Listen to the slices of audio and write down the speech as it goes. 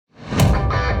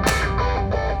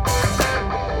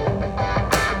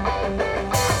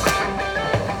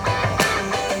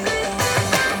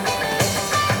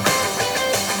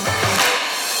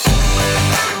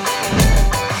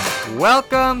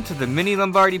Welcome to the Mini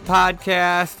Lombardi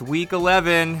Podcast, Week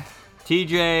 11.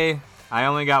 TJ, I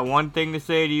only got one thing to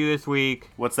say to you this week.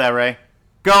 What's that, Ray?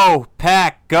 Go,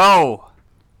 Pack, go!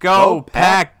 Go,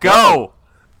 Pack, go!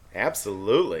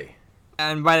 Absolutely.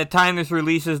 And by the time this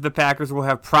releases, the Packers will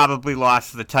have probably lost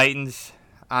to the Titans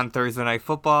on Thursday Night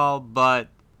Football, but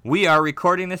we are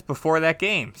recording this before that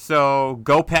game, so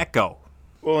go, Pack, go.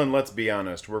 Well, and let's be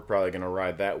honest, we're probably going to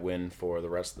ride that win for the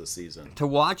rest of the season. To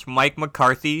watch Mike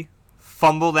McCarthy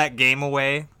fumble that game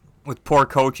away with poor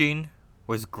coaching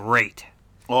was great.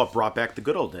 Oh, it brought back the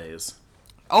good old days.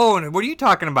 Oh, and what are you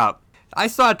talking about? I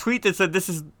saw a tweet that said this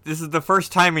is the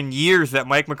first time in years that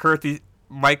Mike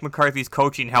McCarthy's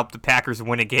coaching helped the Packers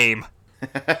win a game.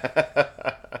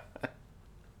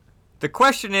 The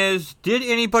question is, did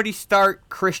anybody start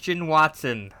Christian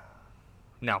Watson?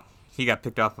 No, he got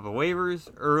picked off of the waivers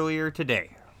earlier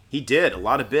today. He did. A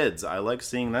lot of bids. I like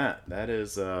seeing that.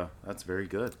 That's very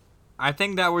good. I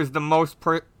think that was the most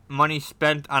money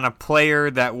spent on a player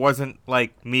that wasn't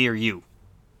like me or you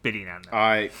bidding on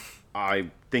that. I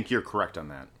think you're correct on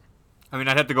that. I mean,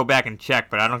 I'd have to go back and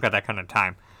check, but I don't got that kind of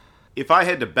time. If I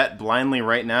had to bet blindly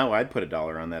right now, I'd put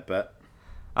 $1 on that bet.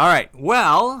 All right,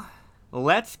 well,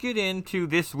 let's get into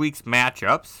this week's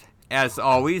matchups. As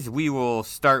always, we will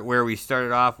start where we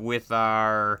started off with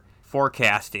our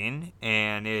forecasting,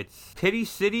 and it's Pity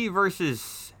City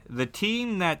versus the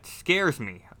team that scares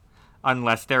me,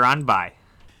 unless they're on bye.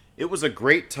 It was a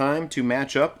great time to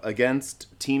match up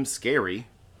against Team Scary.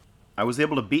 I was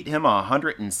able to beat him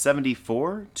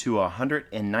 174 to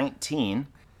 119.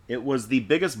 It was the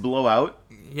biggest blowout,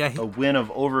 a win of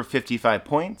over 55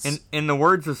 points. In the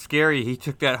words of Scary, he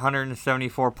took that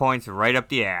 174 points right up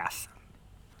the ass.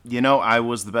 You know, I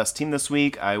was the best team this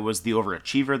week. I was the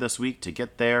overachiever this week to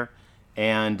get there.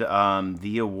 And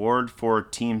the award for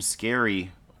Team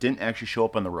Scary didn't actually show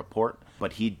up on the report,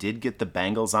 but he did get the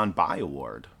Bengals on bye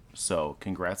award. So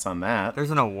congrats on that. There's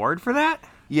an award for that?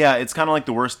 Yeah, it's kind of like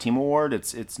the worst team award.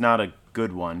 It's not a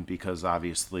good one because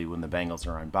obviously when the Bengals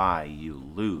are on bye, you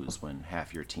lose when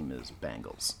half your team is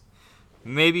Bengals.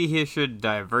 Maybe he should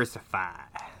diversify.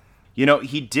 You know,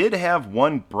 he did have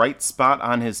one bright spot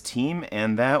on his team,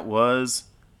 and that was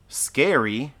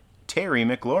Scary Terry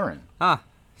McLaurin.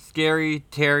 Scary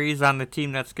Terry's on the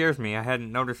team that scares me. I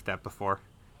hadn't noticed that before.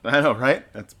 I know, right?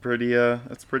 That's pretty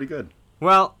good.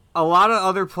 Well, a lot of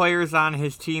other players on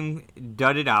his team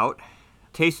dudded out.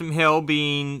 Taysom Hill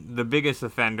being the biggest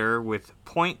offender with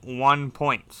 0.1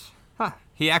 points.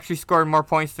 He actually scored more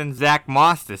points than Zach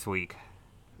Moss this week.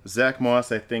 Zach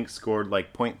Moss, I think, scored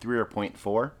like 0.3 or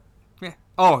 0.4. Yeah.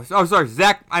 Oh, sorry.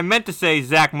 I meant to say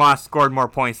Zach Moss scored more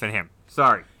points than him.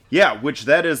 Sorry. Yeah, which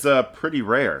that is pretty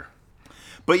rare.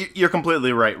 But you're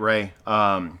completely right, Ray.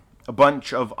 A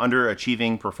bunch of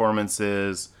underachieving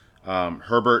performances.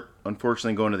 Herbert,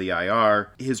 unfortunately, going to the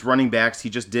IR. His running backs, he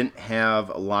just didn't have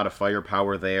a lot of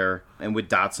firepower there. And with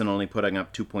Dotson only putting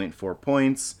up 2.4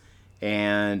 points.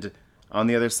 And on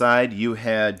the other side, you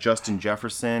had Justin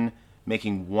Jefferson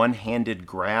making one-handed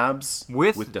grabs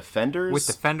with defenders. With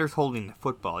defenders holding the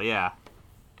football, yeah.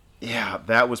 Yeah,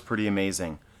 that was pretty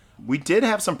amazing. We did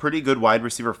have some pretty good wide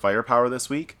receiver firepower this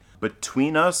week.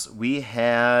 Between us, we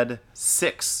had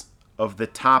 6 of the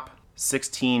top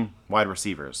 16 wide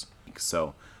receivers.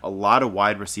 So a lot of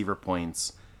wide receiver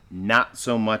points, not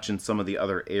so much in some of the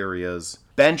other areas.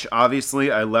 Bench,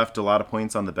 obviously, I left a lot of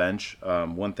points on the bench.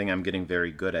 One thing I'm getting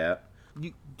very good at.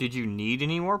 Did you need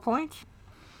any more points?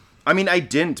 I mean, I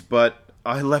didn't, but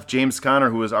I left James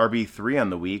Conner, who was RB3 on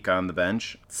the week, on the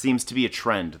bench. Seems to be a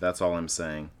trend, that's all I'm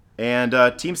saying. And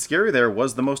Team Scary there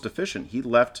was the most efficient. He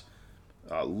left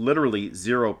literally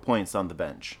 0 points on the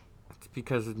bench. It's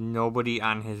because nobody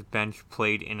on his bench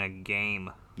played in a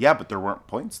game. Yeah, but there weren't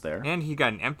points there. And he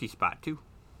got an empty spot, too.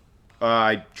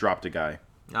 I dropped a guy.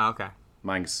 Oh, okay.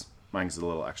 Mine's a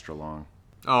little extra long.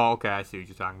 Oh, okay, I see what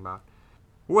you're talking about.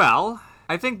 Well,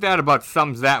 I think that about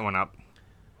sums that one up.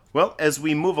 Well, as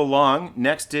we move along,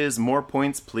 next is More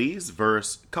Points Please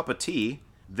versus Cup of Tea.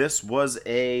 This was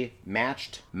a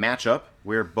matched matchup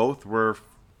where both were,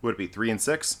 would it be 3 and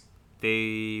 6?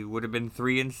 They would have been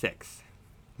 3 and 6.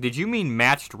 Did you mean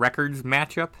matched records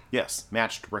matchup? Yes,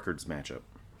 matched records matchup.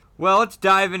 Well, let's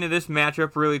dive into this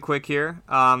matchup really quick here.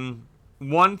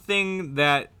 One thing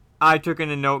that I took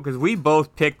into note, because we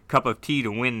both picked Cup of Tea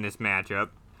to win this matchup.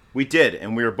 We did,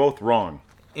 and we were both wrong.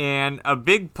 And a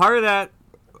big part of that,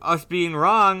 us being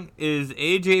wrong, is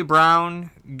A.J.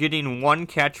 Brown getting 1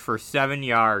 catch for 7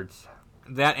 yards.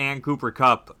 That and Cooper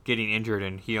Kupp getting injured,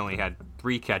 and he only had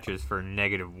 3 catches for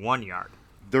 -1 yard.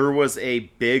 There was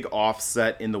a big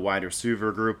offset in the wide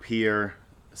receiver group here.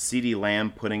 CeeDee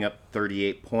Lamb putting up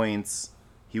 38 points.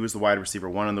 He was the wide receiver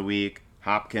 1 on the week.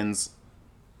 Hopkins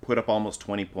put up almost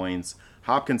 20 points.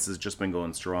 Hopkins has just been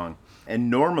going strong. And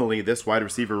normally this wide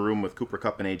receiver room with Cooper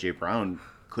Kupp and A.J. Brown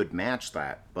could match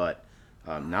that, but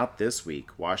not this week.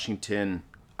 Washington,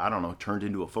 I don't know, turned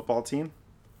into a football team.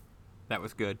 That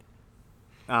was good.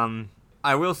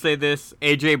 I will say this,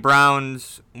 A.J.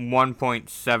 Brown's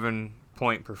 1.7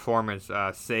 point performance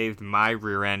saved my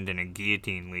rear end in a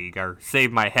guillotine league, or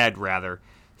saved my head, rather.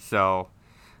 So,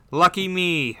 lucky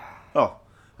me. Oh,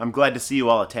 I'm glad to see you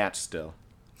all attached still.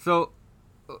 So,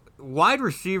 wide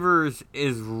receivers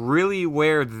is really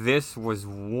where this was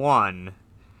won.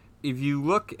 If you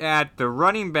look at the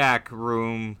running back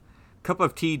room, Cup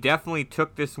of Tea definitely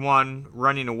took this one,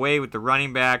 running away with the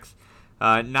running backs.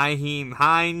 Nyheim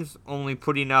Hines only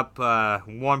putting up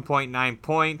 1.9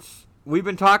 points. We've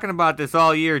been talking about this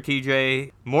all year,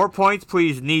 TJ. More points,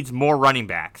 please, needs more running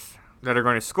backs that are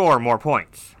going to score more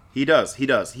points. He does.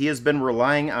 He has been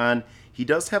relying on... He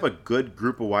does have a good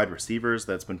group of wide receivers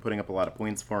that's been putting up a lot of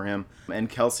points for him. And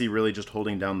Kelsey really just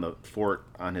holding down the fort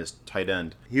on his tight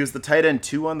end. He was the tight end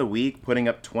 2 on the week, putting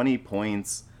up 20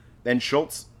 points. Then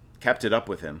Schultz kept it up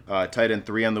with him. Tight end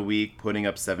 3 on the week, putting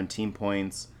up 17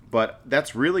 points. But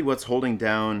that's really what's holding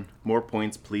down more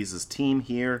points pleases team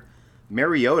here.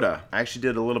 Mariota, I actually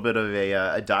did a little bit of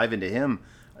a dive into him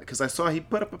because I saw he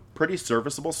put up a pretty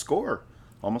serviceable score,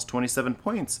 almost 27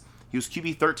 points. He was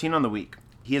QB 13 on the week.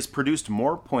 He has produced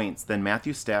more points than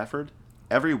Matthew Stafford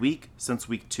every week since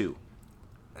week 2.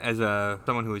 As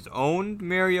someone who has owned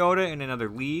Mariota in another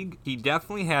league, he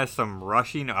definitely has some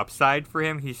rushing upside for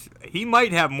him. He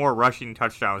might have more rushing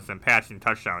touchdowns than passing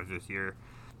touchdowns this year.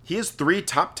 He has 3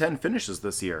 top 10 finishes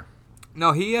this year.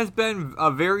 No, he has been a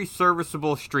very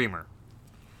serviceable streamer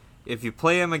if you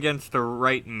play him against the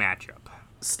right matchup.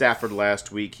 Stafford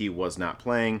last week, he was not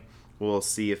playing. We'll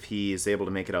see if he is able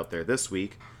to make it out there this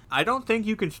week. I don't think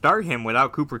you can start him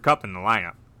without Cooper Kupp in the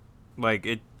lineup.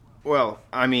 Well,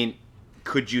 I mean,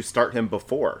 could you start him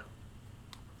before?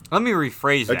 Let me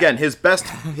rephrase that. Again, his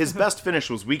best finish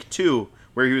was week 2,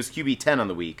 where he was QB 10 on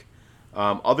the week.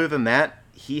 Other than that,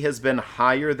 he has been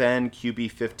higher than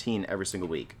QB 15 every single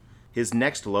week. His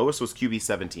next lowest was QB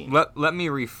 17. Let me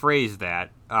rephrase that.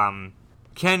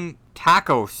 Can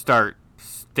Taco start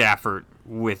Stafford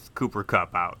with Cooper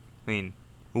Kupp out? I mean,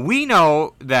 we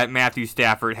know that Matthew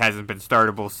Stafford hasn't been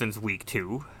startable since week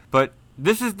 2, but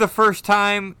this is the first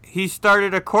time he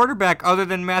started a quarterback other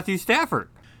than Matthew Stafford.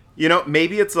 You know,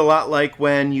 maybe it's a lot like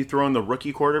when you throw in the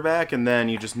rookie quarterback and then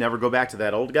you just never go back to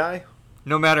that old guy.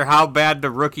 No matter how bad the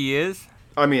rookie is?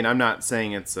 I mean, I'm not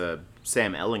saying it's a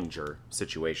Sam Ehlinger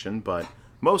situation, but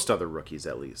most other rookies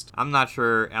at least. I'm not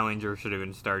sure Ehlinger should have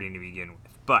been starting to begin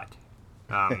with, but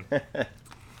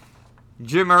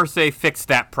Jim Irsay fixed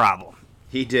that problem.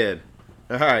 He did.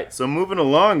 All right, so moving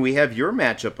along, we have your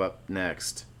matchup up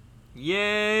next.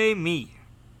 Yay, me.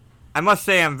 I must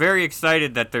say I'm very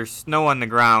excited that there's snow on the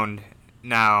ground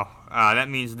now. That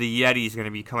means the Yeti's going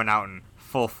to be coming out in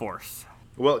full force.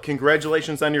 Well,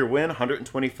 congratulations on your win,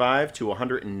 125 to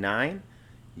 109.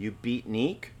 You beat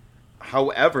Neek.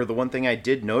 However, the one thing I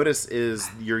did notice is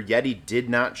your Yeti did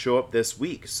not show up this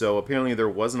week, so apparently there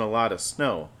wasn't a lot of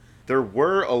snow. There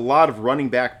were a lot of running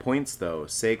back points, though.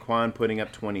 Saquon putting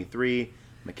up 23,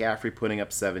 McCaffrey putting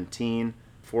up 17.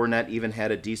 Fournette even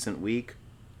had a decent week.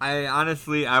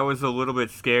 I was a little bit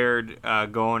scared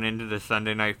going into the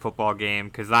Sunday night football game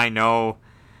because I know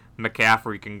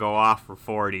McCaffrey can go off for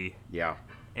 40. Yeah.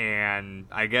 And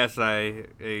I guess I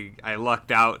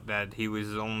lucked out that he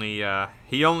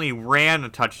only ran a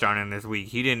touchdown in this week.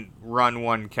 He didn't run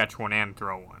one, catch one, and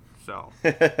throw one. So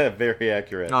very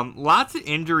accurate. Lots of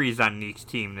injuries on Neek's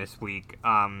team this week.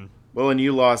 Well, and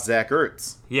you lost Zach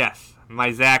Ertz. Yes,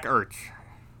 my Zach Ertz.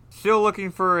 Still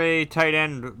looking for a tight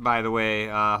end, by the way.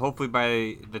 Hopefully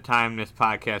by the time this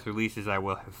podcast releases, I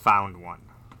will have found one.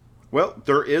 Well,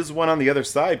 there is one on the other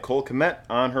side. Cole Kmet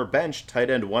on her bench, tight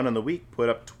end 1 on the week, put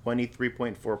up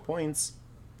 23.4 points.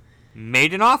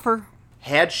 Made an offer.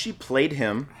 Had she played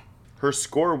him, her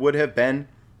score would have been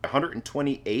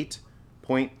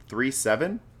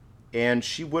 128.37, and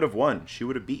she would have won. She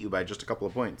would have beat you by just a couple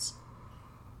of points.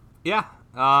 Yeah,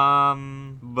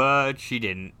 but she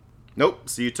didn't. Nope,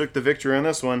 so you took the victory on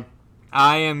this one.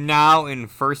 I am now in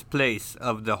first place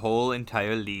of the whole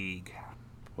entire league.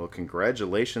 Well,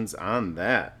 congratulations on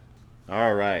that.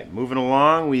 All right, moving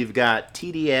along, we've got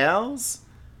TDLs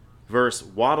versus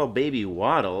Waddle Baby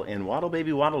Waddle, and Waddle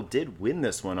Baby Waddle did win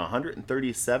this one,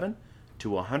 137 to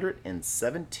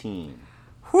 117.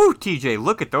 Whew, TJ,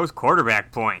 look at those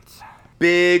quarterback points.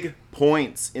 Big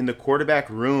points in the quarterback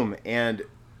room, and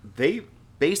they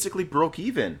basically broke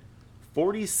even.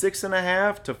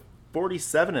 46.5 to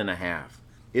 47.5.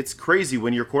 It's crazy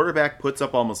when your quarterback puts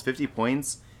up almost 50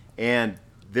 points and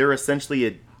they're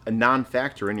essentially a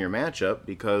non-factor in your matchup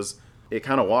because it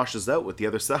kind of washes out with the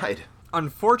other side.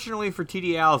 Unfortunately for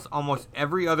TDLs, almost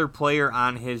every other player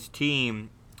on his team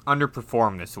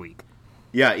underperformed this week.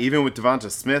 Yeah, even with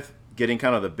Devonta Smith getting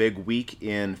kind of the big week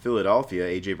in Philadelphia,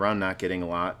 A.J. Brown not getting a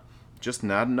lot, just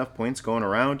not enough points going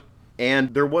around.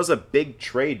 And there was a big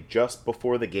trade just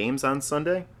before the games on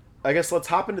Sunday. I guess let's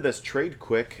hop into this trade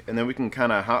quick, and then we can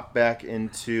kind of hop back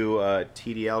into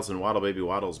TDL's and Waddle Baby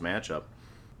Waddle's matchup.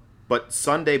 But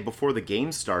Sunday before the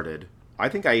game started, I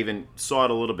think I even saw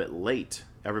it a little bit late.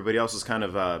 Everybody else was kind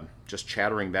of just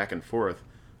chattering back and forth.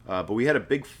 But we had a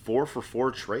big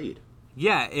 4-for-4 trade.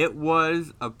 Yeah, it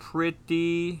was a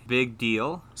pretty big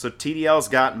deal. So TDL's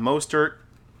got Mostert,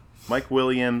 Mike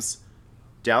Williams,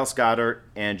 Dallas Goedert,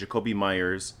 and Jacoby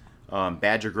Myers.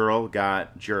 Badger Girl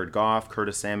got Jared Goff,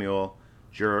 Curtis Samuel,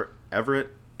 Jared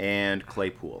Everett, and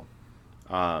Claypool.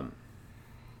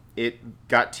 It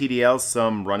got TDL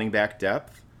some running back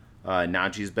depth.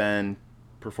 Najee's been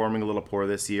performing a little poor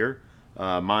this year.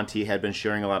 Monty had been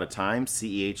sharing a lot of time.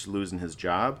 CEH losing his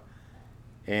job.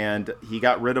 And he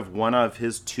got rid of one of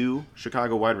his 2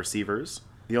 Chicago wide receivers.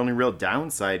 The only real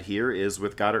downside here is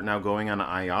with Goddard now going on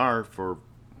IR for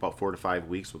about 4 to 5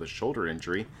 weeks with a shoulder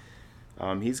injury,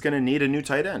 he's going to need a new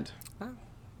tight end.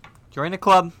 Join the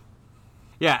club.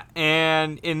 Yeah,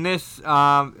 and in this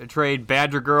trade,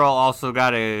 Badger Girl also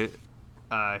got a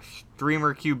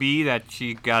streamer QB that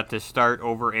she got to start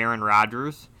over Aaron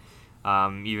Rodgers.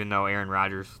 Even though Aaron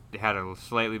Rodgers had a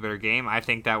slightly better game, I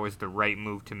think that was the right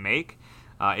move to make.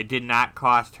 It did not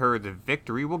cost her the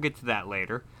victory. We'll get to that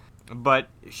later. But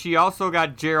she also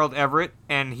got Gerald Everett,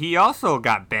 and he also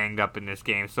got banged up in this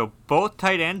game. So both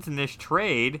tight ends in this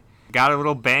trade got a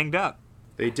little banged up.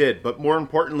 They did, but more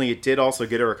importantly, it did also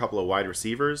get her a couple of wide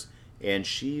receivers, and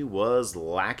she was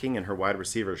lacking in her wide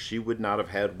receivers. She would not have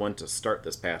had one to start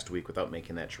this past week without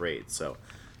making that trade. So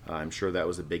I'm sure that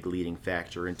was a big leading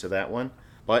factor into that one.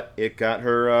 But it got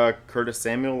her Curtis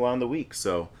Samuel on the week,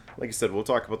 so like I said, we'll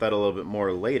talk about that a little bit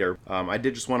more later. I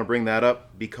did just want to bring that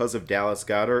up because of Dallas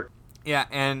Goedert. Yeah,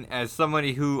 and as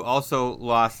somebody who also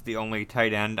lost the only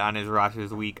tight end on his roster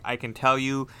this week, I can tell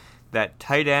you that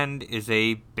tight end is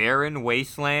a barren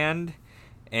wasteland,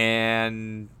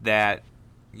 and that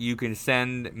you can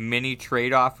send many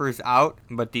trade offers out,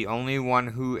 but the only one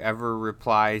who ever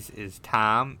replies is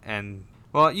Tom. And,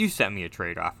 well, you sent me a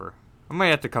trade offer. I might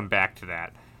have to come back to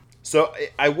that. So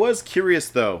I was curious,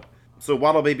 though. So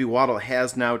Waddle Baby Waddle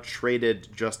has now traded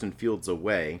Justin Fields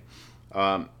away.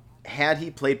 Had he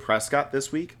played Prescott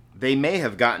this week, they may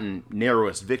have gotten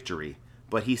narrowest victory,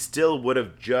 but he still would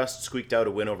have just squeaked out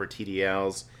a win over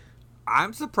TDLs.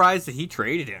 I'm surprised that he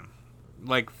traded him.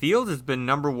 Like, Fields has been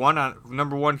number one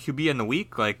QB in the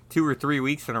week, like 2 or 3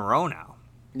 weeks in a row now.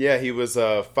 Yeah, he was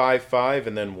 5-5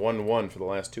 and then 1-1 for the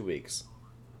last 2 weeks.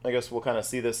 I guess we'll kind of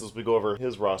see this as we go over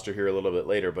his roster here a little bit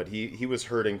later, but he was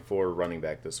hurting for running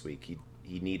back this week.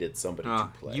 He needed somebody to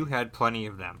play. You had plenty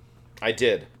of them. I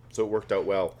did, so it worked out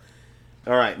well.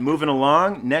 All right, moving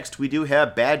along. Next, we do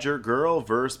have Badger Girl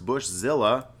versus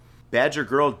Bushzilla. Badger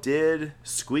Girl did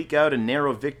squeak out a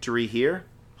narrow victory here,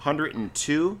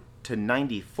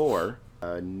 102-94.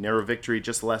 Narrow victory,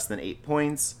 just less than 8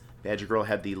 points. Badger Girl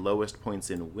had the lowest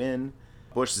points in win.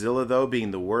 Bushzilla, though,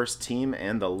 being the worst team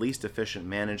and the least efficient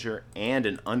manager and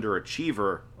an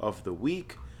underachiever of the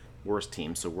week. Worst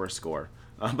team, so worst score.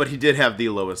 But he did have the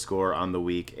lowest score on the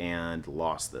week and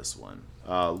lost this one.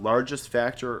 Largest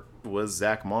factor was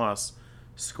Zach Moss,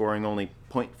 scoring only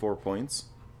 0.4 points.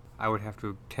 I would have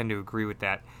to tend to agree with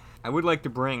that. I would like to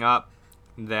bring up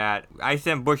that I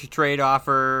sent Bush a trade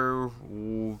offer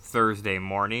Thursday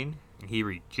morning. He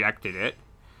rejected it.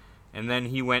 And then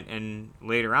he went and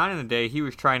later on in the day, he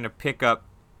was trying to pick up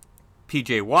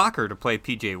P.J. Walker to play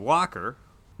P.J. Walker.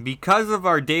 Because of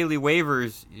our daily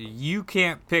waivers, you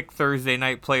can't pick Thursday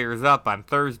night players up on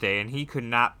Thursday, and he could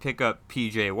not pick up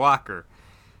P.J. Walker.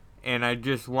 And I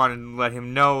just wanted to let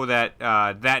him know that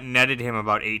that netted him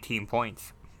about 18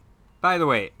 points. By the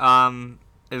way,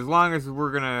 as long as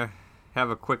we're going to have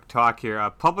a quick talk here,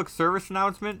 a public service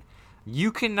announcement,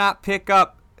 you cannot pick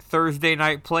up Thursday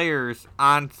night players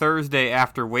on Thursday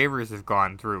after waivers have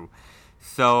gone through.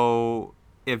 So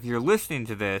if you're listening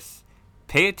to this,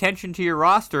 pay attention to your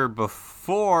roster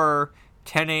before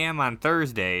 10 a.m. on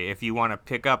Thursday if you want to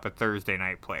pick up a Thursday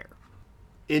night player.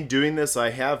 In doing this, I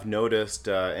have noticed,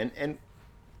 and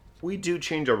we do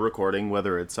change our recording,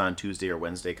 whether it's on Tuesday or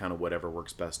Wednesday, kind of whatever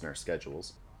works best in our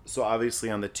schedules. So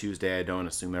obviously on the Tuesday, I don't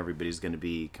assume everybody's going to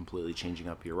be completely changing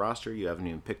up your roster. You haven't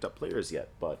even picked up players yet,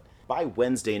 but by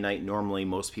Wednesday night, normally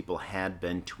most people had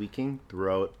been tweaking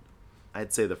throughout,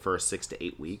 I'd say, the first 6 to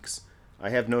 8 weeks. I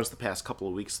have noticed the past couple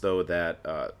of weeks, though, that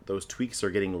those tweaks are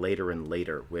getting later and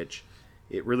later, which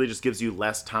it really just gives you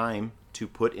less time to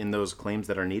put in those claims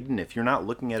that are needed. And if you're not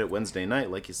looking at it Wednesday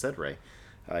night, like you said, Ray,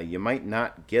 you might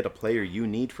not get a player you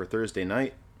need for Thursday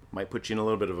night. Might put you in a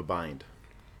little bit of a bind.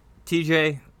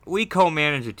 TJ, we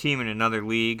co-manage a team in another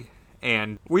league,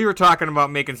 and we were talking about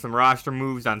making some roster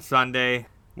moves on Sunday.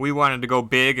 We wanted to go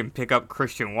big and pick up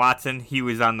Christian Watson. He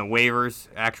was on the waivers,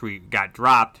 actually got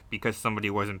dropped because somebody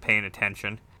wasn't paying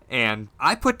attention. And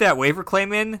I put that waiver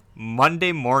claim in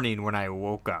Monday morning when I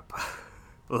woke up.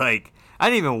 I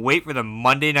didn't even wait for the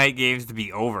Monday night games to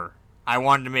be over. I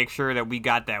wanted to make sure that we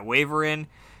got that waiver in.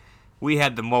 We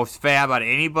had the most fab out of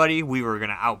anybody. We were going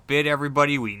to outbid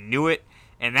everybody. We knew it.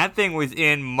 And that thing was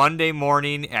in Monday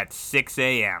morning at 6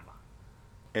 a.m.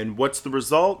 And what's the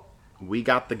result? We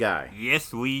got the guy.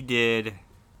 Yes, we did.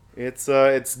 It's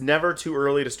never too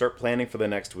early to start planning for the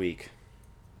next week.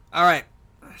 All right.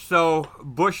 So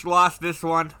Bush lost this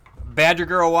one. Badger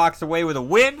Girl walks away with a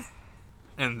win.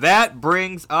 And that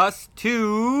brings us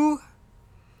to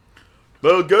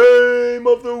the game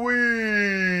of the week.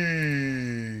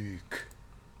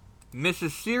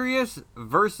 Mrs. Sirius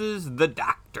versus the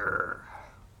Doctor.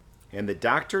 And the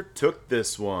Doctor took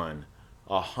this one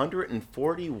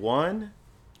 141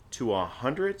 to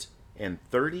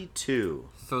 132.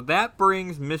 So that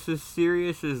brings Mrs.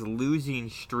 Sirius's losing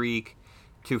streak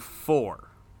to 4.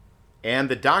 And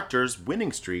the Doctor's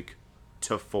winning streak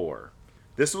to 4.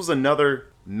 This was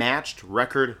another matched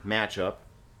record matchup,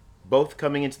 both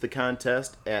coming into the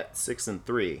contest at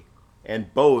 6-3,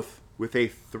 and both with a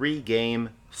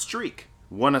 3-game streak.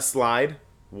 One a slide,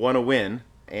 one a win,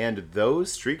 and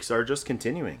those streaks are just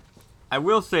continuing. I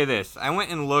will say this. I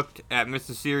went and looked at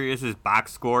Mrs. Sirius's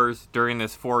box scores during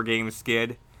this 4-game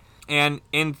skid, and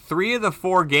in 3 of the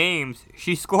 4 games,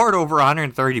 she scored over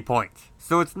 130 points.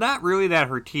 So it's not really that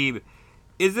her team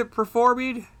isn't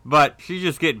performing, but she's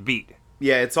just getting beat.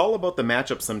 Yeah, it's all about the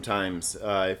matchup sometimes.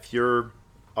 If you're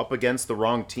up against the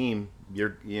wrong team,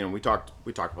 we talked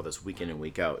about this week in and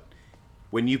week out.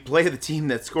 When you play the team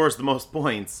that scores the most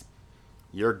points,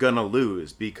 you're gonna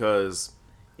lose because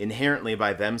inherently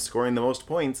by them scoring the most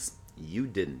points, you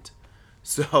didn't.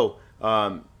 So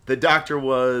the Doctor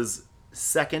was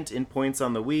second in points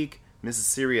on the week, Mrs.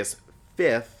 Sirius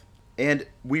 5th, and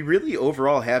we really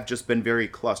overall have just been very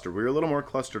clustered. We were a little more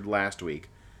clustered last week,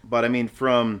 but I mean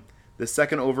from the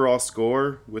second overall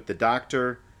score with the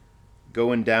Doctor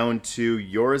going down to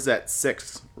yours at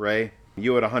 6, Ray.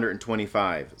 You at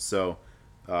 125. So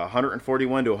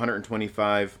 141 to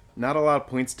 125. Not a lot of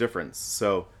points difference.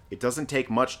 So it doesn't take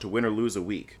much to win or lose a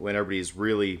week when everybody's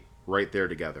really right there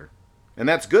together. And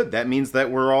that's good. That means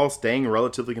that we're all staying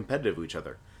relatively competitive with each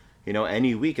other.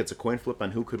 Any week it's a coin flip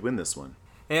on who could win this one.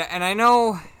 Yeah, and I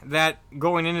know that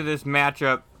going into this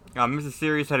matchup, Mrs.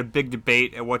 Sirius had a big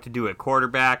debate at what to do at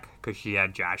quarterback because she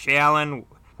had Josh Allen.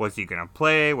 Was he going to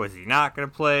play? Was he not going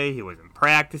to play? He wasn't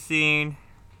practicing.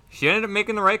 She ended up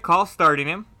making the right call starting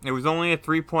him. It was only a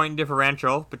 3-point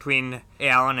differential between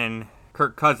Allen and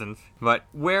Kirk Cousins. But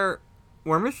where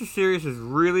Mrs. Sirius has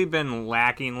really been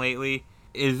lacking lately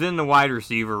is in the wide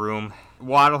receiver room.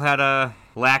 Waddle had a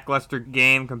lackluster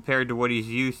game compared to what he's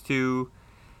used to.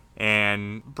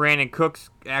 And Brandon Cooks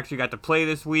actually got to play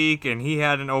this week, and he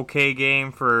had an okay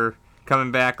game for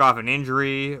coming back off an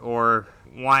injury or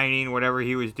whining, whatever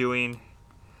he was doing.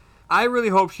 I really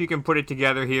hope she can put it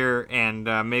together here and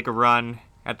make a run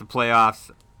at the playoffs.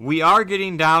 We are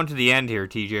getting down to the end here,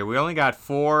 TJ. We only got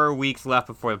 4 weeks left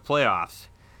before the playoffs,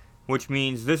 which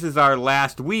means this is our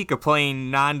last week of playing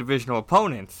non-divisional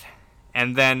opponents.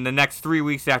 And then the next 3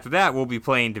 weeks after that, we'll be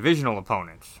playing divisional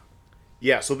opponents.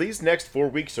 Yeah, so these next 4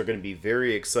 weeks are going to be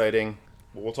very exciting.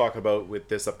 What we'll talk about with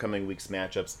this upcoming week's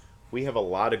matchups, we have a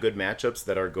lot of good matchups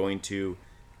that are going to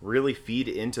really feed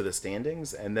into the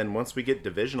standings. And then once we get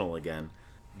divisional again,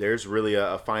 there's really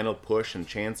a final push and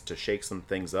chance to shake some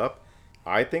things up.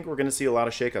 I think we're going to see a lot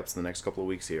of shakeups in the next couple of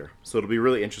weeks here. So it'll be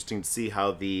really interesting to see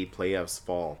how the playoffs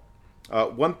fall.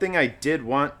 One thing I did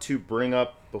want to bring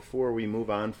up before we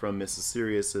move on from Mrs.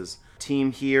 Sirius's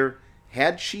team here,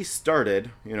 had she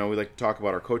started, we like to talk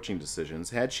about our coaching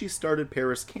decisions, had she started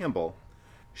Paris Campbell,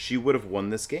 she would have won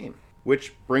this game.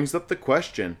 Which brings up the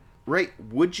question, right,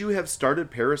 would you have started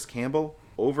Paris Campbell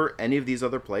over any of these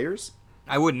other players?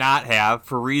 I would not have,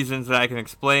 for reasons that I can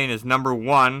explain, is number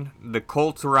one, the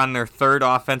Colts were on their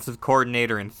 3rd offensive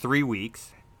coordinator in 3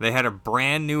 weeks. They had a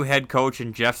brand new head coach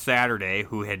in Jeff Saturday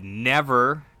who had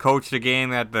never coached a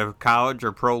game at the college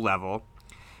or pro level.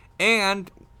 And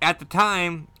at the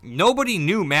time, nobody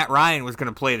knew Matt Ryan was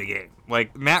going to play the game.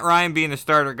 Like, Matt Ryan being the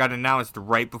starter got announced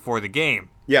right before the game.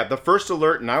 Yeah, the first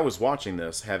alert, and I was watching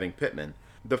this, having Pittman,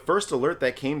 the first alert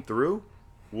that came through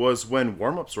was when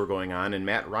warm-ups were going on and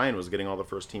Matt Ryan was getting all the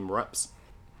first-team reps.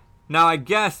 Now, I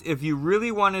guess if you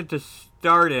really wanted to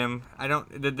start him,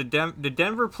 did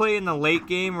Denver play in the late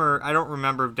game, or I don't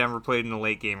remember if Denver played in the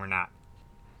late game or not.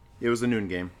 It was a noon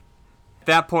game. At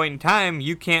that point in time,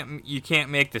 you can't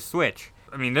make the switch.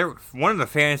 I mean, one of the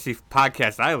fantasy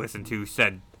podcasts I listened to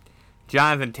said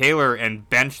Jonathan Taylor and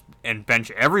bench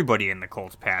everybody in the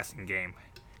Colts passing game.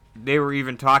 They were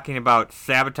even talking about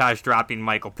sabotage dropping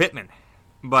Michael Pittman.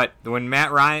 But when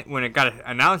it got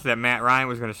announced that Matt Ryan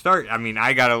was going to start, I mean,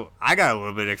 I got a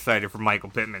little bit excited for Michael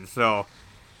Pittman. So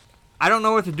I don't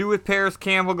know what to do with Paris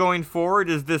Campbell going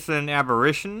forward. Is this an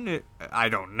aberration? I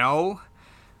don't know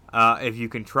if you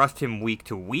can trust him week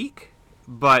to week,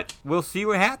 but we'll see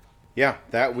what happens. Yeah,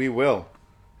 that we will.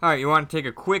 All right, you want to take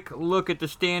a quick look at the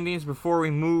standings before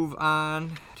we move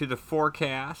on to the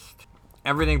forecast?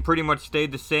 Everything pretty much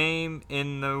stayed the same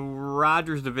in the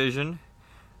Rodgers division.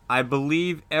 I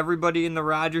believe everybody in the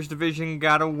Rodgers division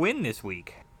got a win this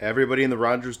week. Everybody in the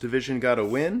Rodgers division got a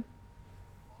win.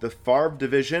 The Favre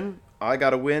division, I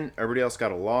got a win. Everybody else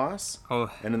got a loss. Oh.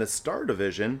 And in the Star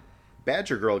division,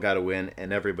 Badger Girl got a win,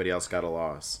 and everybody else got a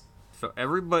loss.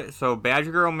 So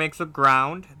Badger Girl makes up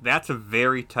ground. That's a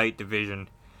very tight division.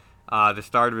 The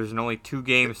Star division, only 2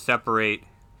 games separate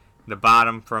the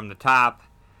bottom from the top.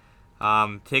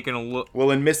 Taking a look. Well,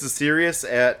 in Mrs. Serious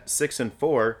at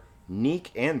 6-4.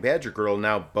 Neek and Badger Girl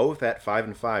now both at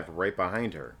 5-5, right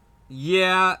behind her.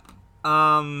 Yeah,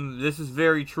 this is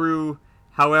very true.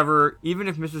 However, even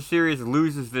if Mrs. Serious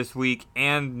loses this week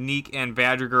and Neek and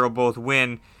Badger Girl both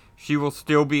win, she will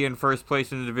still be in first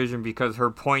place in the division because her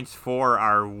points for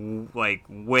are like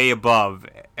way above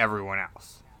everyone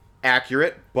else.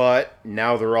 Accurate, but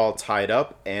now they're all tied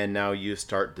up, and now you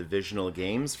start divisional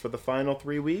games for the final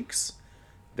 3 weeks.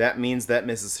 That means that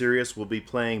Mrs. Serious will be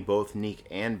playing both Neek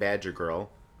and Badger Girl.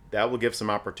 That will give some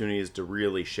opportunities to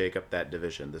really shake up that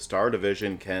division. The Star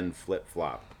division can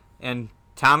flip-flop. And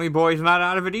Tommy Boy's not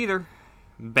out of it either.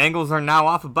 Bengals are now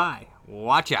off a bye.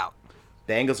 Watch out.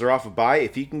 Bengals are off a bye.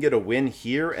 If he can get a win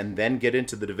here and then get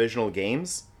into the divisional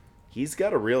games, he's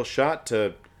got a real shot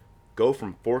to go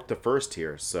from 4th to 1st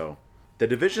here. So the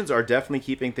divisions are definitely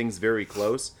keeping things very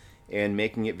close and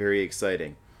making it very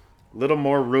exciting. Little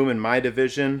more room in my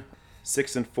division.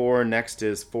 6-4. Next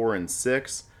is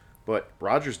 4-6. But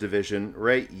Rogers' division,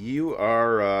 Ray, you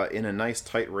are in a nice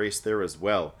tight race there as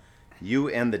well. You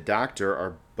and the Doctor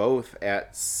are both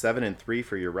at 7-3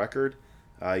 for your record.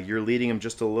 You're leading him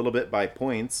just a little bit by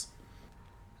points.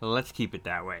 Let's keep it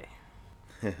that way.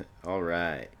 All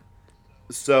right.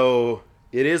 So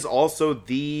it is also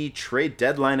the trade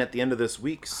deadline at the end of this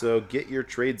week. So get your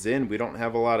trades in. We don't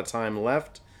have a lot of time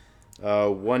left.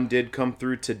 One did come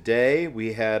through today.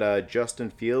 We had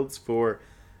Justin Fields for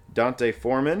Dante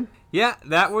Foreman. Yeah,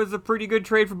 that was a pretty good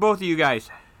trade for both of you guys.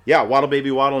 Yeah, Waddle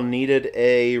Baby Waddle needed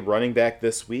a running back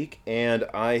this week, and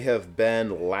I have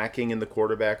been lacking in the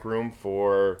quarterback room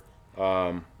for,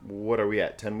 what are we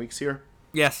at, 10 weeks here?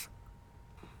 Yes.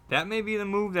 That may be the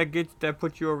move that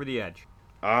puts you over the edge.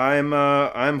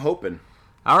 I'm hoping.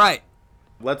 All right.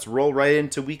 Let's roll right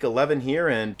into week 11 here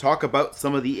and talk about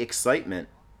some of the excitement.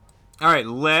 All right,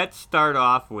 let's start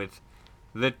off with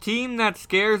the team that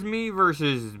scares me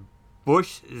versus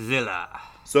Bushzilla.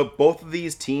 So both of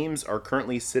these teams are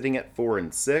currently sitting at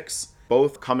 4-6,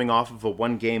 both coming off of a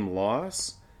 1-game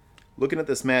loss. Looking at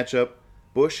this matchup,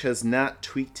 Bush has not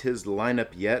tweaked his lineup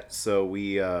yet, so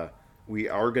we are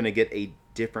going to get a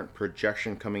different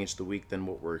projection coming into the week than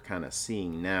what we're kind of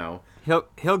seeing now.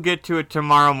 He'll get to it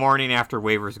tomorrow morning after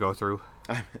waivers go through.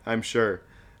 I'm sure.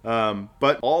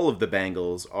 But all of the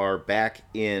Bengals are back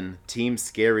in Team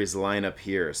Scary's lineup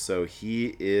here, so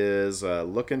he is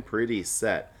looking pretty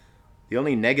set. The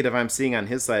only negative I'm seeing on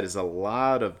his side is a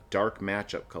lot of dark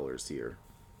matchup colors here.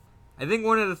 I think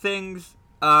one of the things,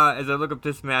 as I look up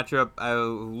this matchup, I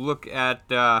look at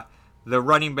the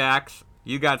running backs.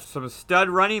 You got some stud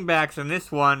running backs in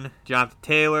this one. Jonathan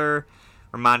Taylor,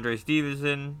 Ramondre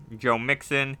Stevenson, Joe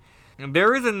Mixon. And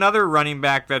there is another running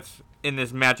back that's in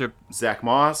this matchup. Zach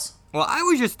Moss. Well, I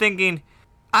was just thinking,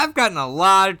 I've gotten a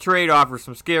lot of trade offers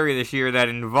from Scary this year that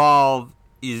involve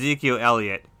Ezekiel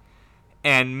Elliott.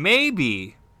 And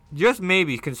maybe, just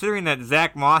maybe, considering that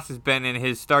Zach Moss has been in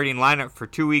his starting lineup for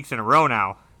 2 weeks in a row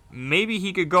now, maybe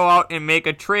he could go out and make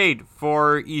a trade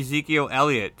for Ezekiel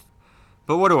Elliott.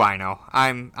 But what do I know?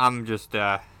 I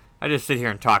just sit here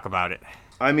and talk about it.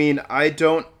 I mean,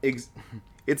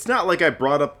 It's not like I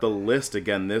brought up the list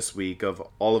again this week of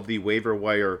all of the waiver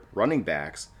wire running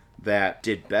backs that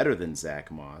did better than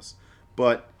Zach Moss.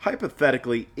 But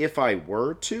hypothetically, if I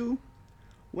were to,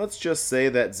 let's just say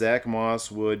that Zach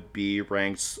Moss would be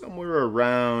ranked somewhere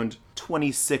around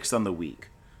 26 on the week.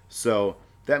 So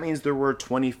that means there were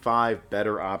 25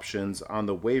 better options on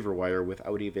the waiver wire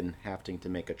without even having to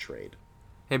make a trade.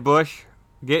 Hey, Bush,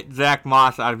 get Zach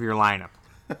Moss out of your lineup.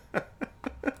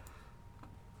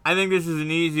 I think this is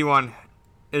an easy one.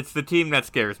 It's the team that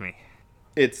scares me.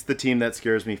 It's the team that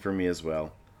scares me for me as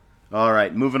well. All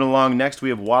right, moving along. Next, we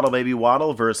have Waddle Baby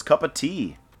Waddle versus Cup of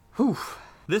Tea. Whew.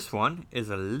 This one is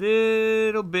a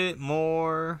little bit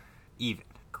more even.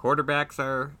 Quarterbacks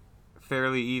are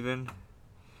fairly even.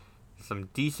 Some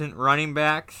decent running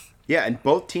backs. Yeah, and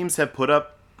both teams have put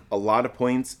up a lot of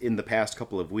points in the past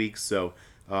couple of weeks, so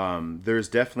there's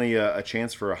definitely a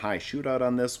chance for a high shootout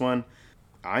on this one.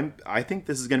 I think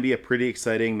this is going to be a pretty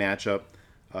exciting matchup.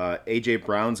 A.J.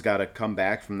 Brown's got to come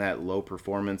back from that low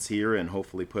performance here and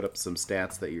hopefully put up some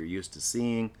stats that you're used to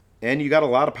seeing. And you got a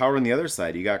lot of power on the other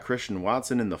side. You got Christian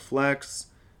Watson in the flex.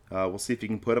 We'll see if he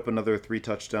can put up another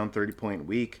 3-touchdown, 30-point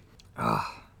week.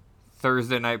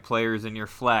 Thursday night players in your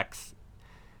flex.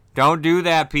 Don't do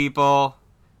that, people.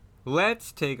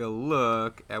 Let's take a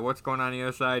look at what's going on the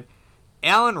other side.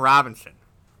 Allen Robinson.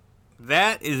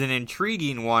 That is an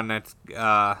intriguing one that's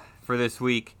for this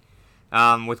week.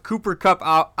 With Cooper Kupp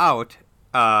out,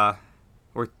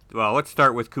 let's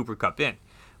start with Cooper Kupp in.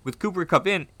 With Cooper Kupp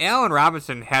in, Allen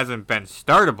Robinson hasn't been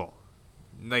startable.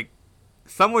 Like,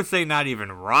 some would say not even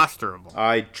rosterable.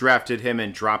 I drafted him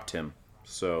and dropped him.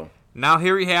 So now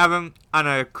here we have him on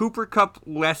a Cooper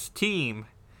Kupp-less team.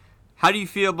 How do you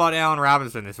feel about Allen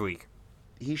Robinson this week?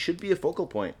 He should be a focal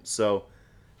point. So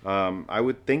I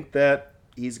would think that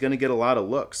he's going to get a lot of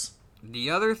looks. The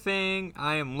other thing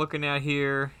I am looking at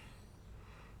here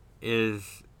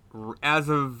is, as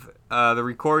of the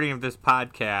recording of this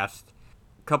podcast,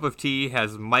 Cup of Tea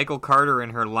has Michael Carter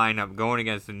in her lineup going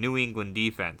against the New England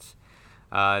defense.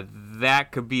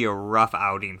 That could be a rough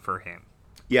outing for him.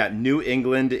 Yeah, New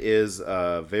England is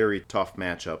a very tough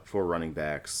matchup for running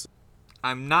backs.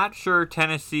 I'm not sure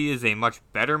Tennessee is a much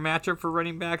better matchup for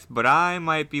running backs, but I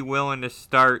might be willing to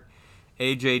start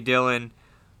A.J. Dillon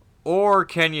or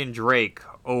Kenyon Drake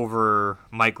over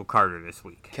Michael Carter this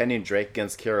week. Kenyon Drake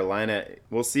against Carolina.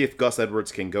 We'll see if Gus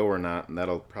Edwards can go or not, and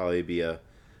that'll probably be a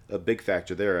big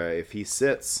factor there. If he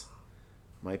sits,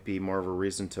 might be more of a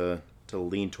reason to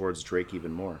lean towards Drake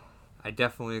even more. I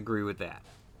definitely agree with that.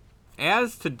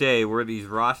 As today, where these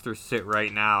rosters sit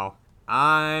right now,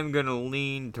 I'm going to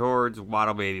lean towards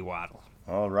Waddle Baby Waddle.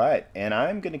 All right, and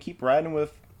I'm going to keep riding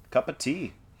with Cup of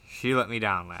Tea. She let me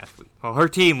down last week. Well, her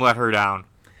team let her down.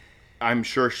 I'm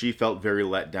sure she felt very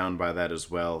let down by that as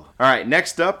well. All right,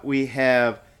 next up we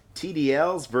have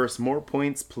TDLs versus More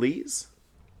Points Please.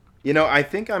 You know, I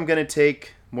think I'm going to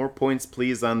take More Points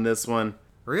Please on this one.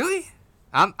 Really?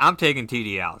 I'm taking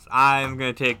TDLs. I'm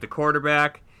going to take the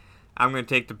quarterback. I'm going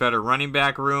to take the better running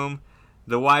back room.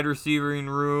 The wide receiving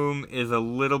room is a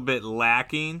little bit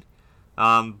lacking,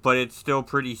 but it's still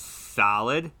pretty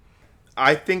solid.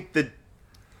 I think that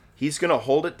he's going to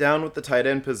hold it down with the tight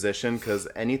end position because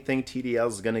anything TDL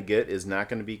is going to get is not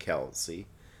going to be Kelsey.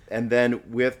 And then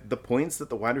with the points that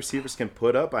the wide receivers can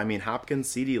put up, I mean, Hopkins,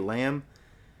 CeeDee Lamb,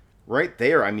 right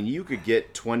there, I mean, you could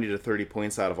get 20 to 30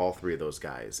 points out of all three of those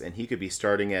guys. And he could be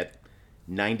starting at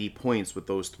 90 points with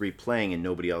those three playing and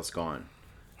nobody else gone.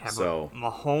 Yeah, so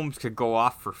Mahomes could go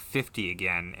off for 50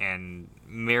 again, and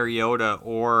Mariota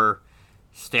or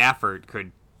Stafford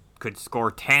could score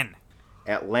 10.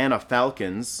 Atlanta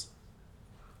Falcons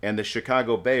and the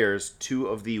Chicago Bears, two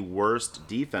of the worst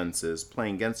defenses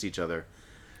playing against each other.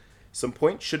 Some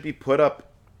points should be put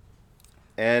up,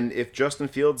 and if Justin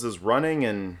Fields is running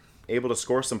and able to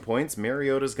score some points,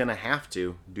 Mariota's going to have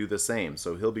to do the same.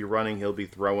 So he'll be running, he'll be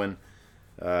throwing.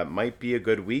 Might be a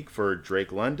good week for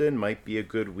Drake London, might be a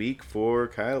good week for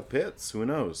Kyle Pitts. Who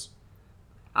knows?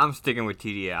 I'm sticking with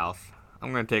TDLs.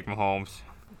 I'm going to take Mahomes.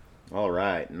 All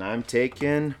right, and I'm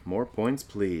taking More Points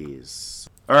Please.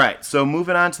 All right, so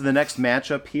moving on to the next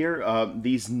matchup here.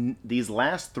 These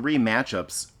last three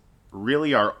matchups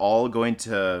really are all going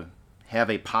to have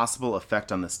a possible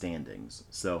effect on the standings.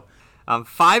 So,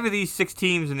 5 of these 6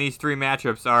 teams in these 3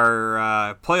 matchups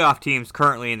are playoff teams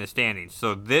currently in the standings.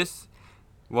 So this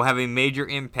will have a major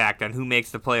impact on who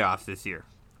makes the playoffs this year.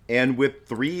 And with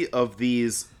 3 of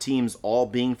these teams all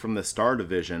being from the Star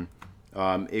Division,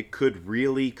 it could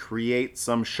really create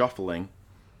some shuffling,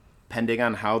 depending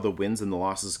on how the wins and the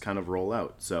losses kind of roll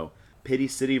out. So, Pity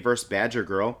City versus Badger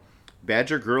Girl.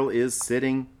 Badger Girl is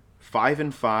sitting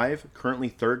 5-5, currently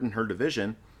third in her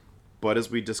division. But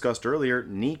as we discussed earlier,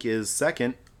 Neek is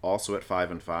second, also at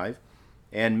 5-5,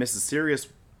 and Mrs. Sirius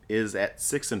is at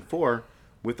 6-4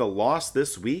 with a loss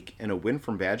this week and a win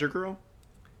from Badger Girl.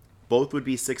 Both would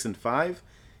be 6-5.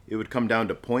 It would come down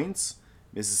to points.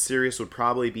 Mrs. Sirius would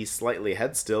probably be slightly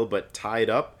ahead still, but tied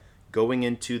up going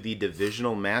into the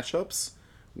divisional matchups,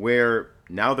 where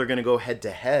now they're going to go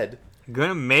head-to-head.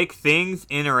 Gonna make things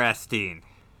interesting.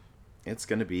 It's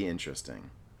going to be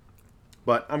interesting.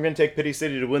 But I'm going to take Pity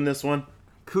City to win this one.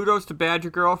 Kudos to Badger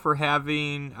Girl for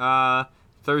having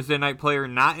Thursday Night Player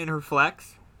not in her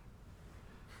flex.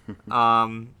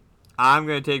 I'm going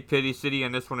to take Pity City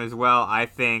on this one as well. I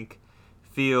think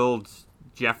Fields,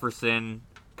 Jefferson,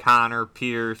 Connor,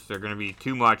 Pierce, they're going to be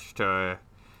too much to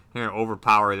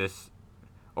overpower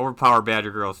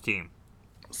Badger Girl's team.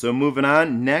 So moving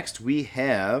on, next we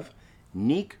have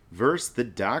Neek versus the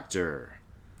Doctor.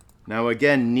 Now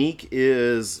again, Neek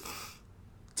is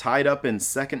tied up in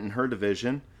second in her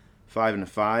division,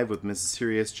 5-5, with Mrs.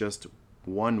 Sirius just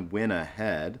one win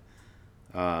ahead.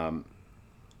 And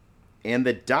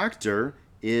the Doctor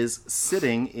is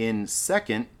sitting in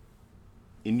second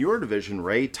in your division,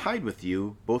 Ray, tied with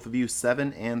you, both of you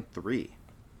 7-3.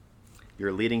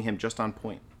 You're leading him just on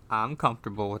point. I'm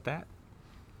comfortable with that.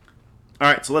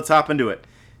 All right, so let's hop into it.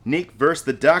 Neek versus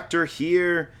the Doctor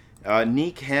here.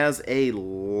 Neek has a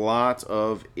lot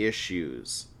of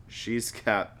issues. She's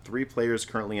got 3 players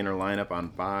currently in her lineup on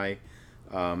bye.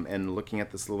 And looking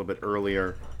at this a little bit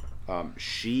earlier,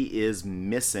 she is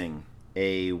missing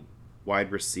a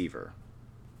wide receiver.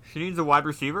 She needs a wide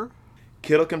receiver?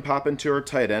 Kittle can pop into her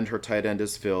tight end. Her tight end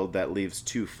is filled. That leaves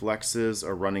 2 flexes,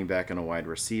 a running back and a wide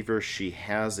receiver. She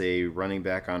has a running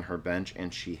back on her bench,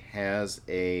 and she has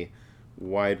a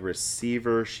wide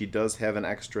receiver. She does have an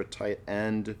extra tight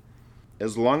end.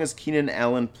 As long as Keenan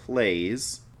Allen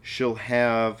plays, she'll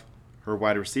have her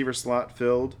wide receiver slot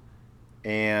filled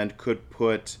and could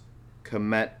put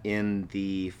Komet in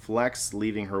the flex,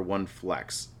 leaving her 1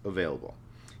 flex available.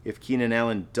 If Keenan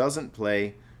Allen doesn't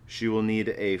play, she will need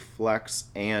a flex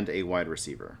and a wide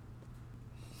receiver.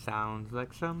 Sounds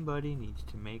like somebody needs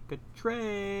to make a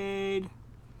trade.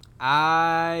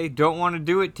 I don't want to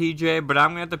do it, TJ, but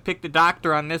I'm going to have to pick the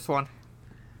Doctor on this one.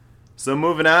 So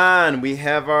moving on, we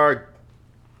have our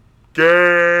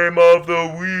Game of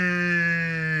the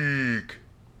Week.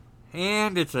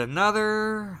 And it's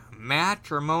another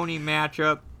matrimony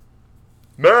matchup.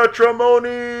 Matrimony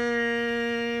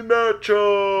matchup.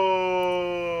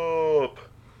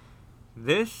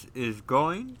 This is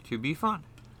going to be fun.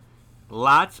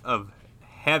 Lots of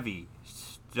heavy,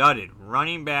 studded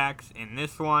running backs in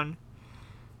this one.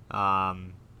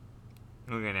 Looking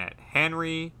at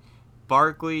Henry,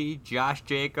 Barkley, Josh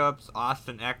Jacobs,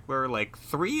 Austin Eckler. Like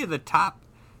 3 of the top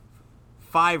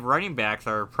 5 running backs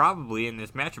are probably in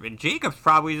this matchup. And Jacobs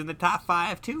probably is in the top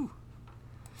 5 too.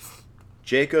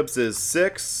 Jacobs is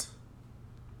 6.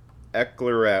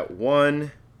 Eckler at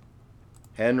 1.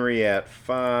 Henry at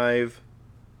 5.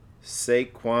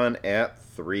 Saquon at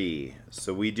 3.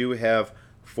 So we do have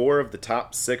 4 of the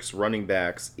top 6 running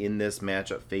backs in this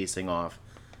matchup facing off.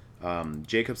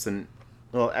 Eckler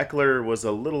was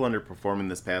a little underperforming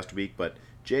this past week, but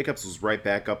Jacobs was right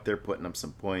back up there putting up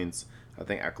some points. I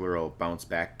think Eckler will bounce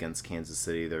back against Kansas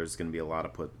City. There's going to be a lot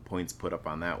of points put up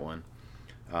on that one.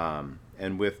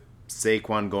 And with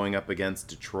Saquon going up against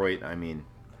Detroit, I mean,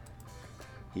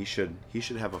 he should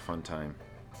have a fun time.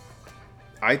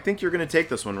 I think you're going to take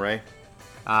this one, Ray.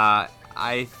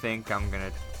 I think I'm going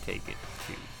to take it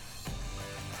too.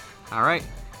 All right.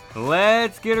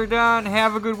 Let's get her done.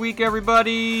 Have a good week,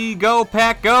 everybody. Go,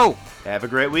 Pack, go. Have a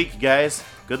great week, you guys.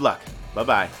 Good luck.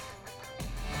 Bye-bye.